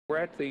We're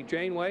at the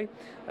Janeway.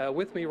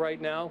 With me right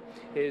now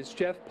is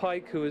Geoff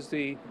Pike, who is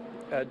the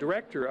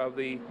director of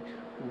the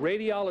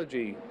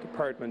Radiology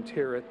department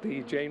here at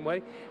the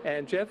Janeway.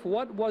 And Geoff,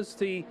 what was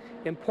the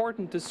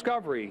important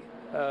discovery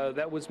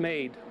that was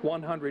made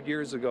 100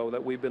 years ago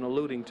that we've been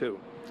alluding to?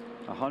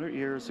 100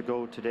 years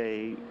ago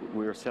today,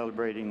 we are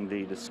celebrating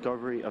the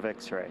discovery of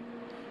X-ray.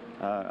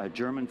 A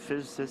German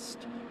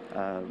physicist,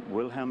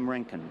 Wilhelm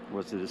Röntgen,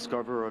 was the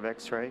discoverer of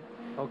X-ray.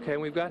 Okay,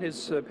 we've got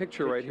his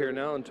picture right here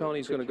now, and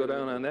Tony's going to go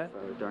down on that.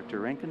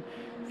 Dr. Röntgen.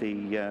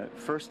 The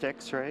first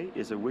X-ray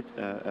is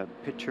a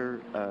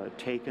picture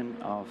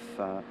taken of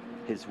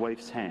his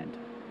wife's hand.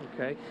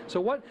 Okay,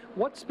 so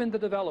what's been the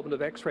development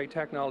of X-ray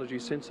technology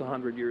since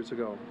 100 years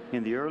ago?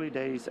 In the early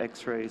days,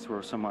 X-rays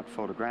were somewhat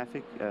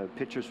photographic.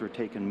 Pictures were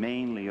taken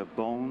mainly of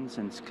bones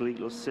and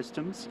skeletal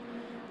systems.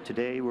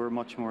 Today we're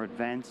much more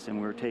advanced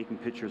and we're taking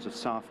pictures of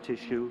soft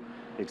tissue,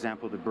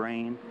 example the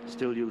brain,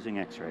 still using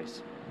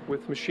X-rays.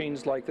 With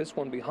machines like this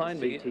one behind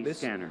me. CT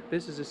scanner.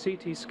 This is a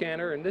CT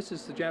scanner, and this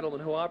is the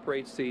gentleman who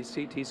operates the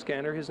CT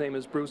scanner. His name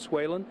is Bruce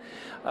Whalen.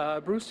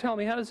 Bruce, tell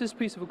me, how does this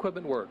piece of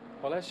equipment work?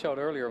 Well, as showed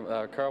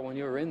earlier, Karl, when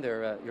you were in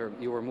there,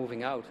 you were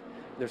moving out.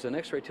 There's an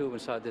X-ray tube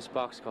inside this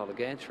box called a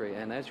gantry,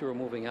 and as you were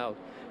moving out,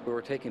 we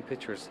were taking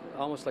pictures,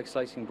 almost like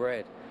slicing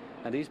bread.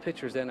 And these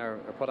pictures then are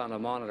put on a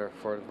monitor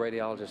for the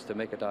radiologist to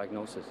make a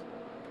diagnosis.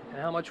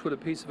 And how much would a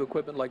piece of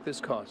equipment like this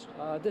cost?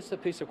 This is a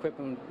piece of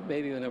equipment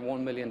maybe in the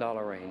 $1 million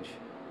range.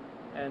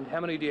 And how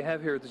many do you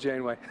have here at the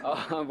Janeway?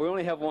 We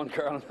only have one,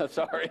 Karl.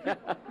 Sorry.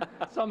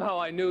 Somehow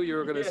I knew you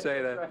were going to Yes,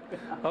 say that.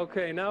 right.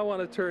 Okay, now I want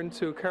to turn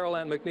to Karl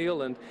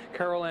McNeil, and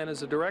Karl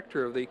is the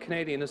director of the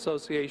Canadian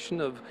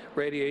Association of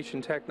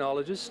Radiation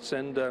Technologists.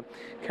 And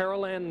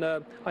Karl,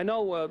 I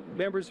know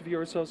members of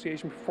your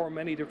association perform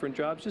many different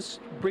jobs. Just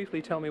briefly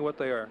tell me what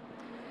they are.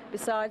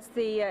 Besides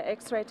the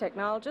X-ray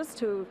technologist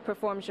who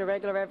performs your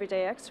regular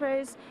everyday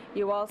X-rays,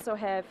 you also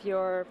have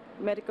your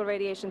medical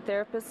radiation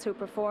therapists who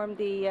perform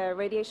the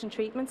radiation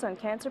treatments on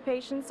cancer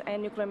patients,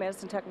 and nuclear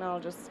medicine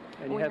technologists.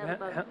 And we have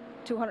about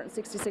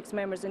 266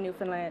 members in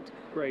Newfoundland.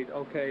 Great,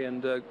 okay,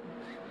 and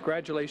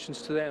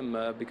congratulations to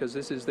them because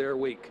this is their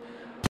week.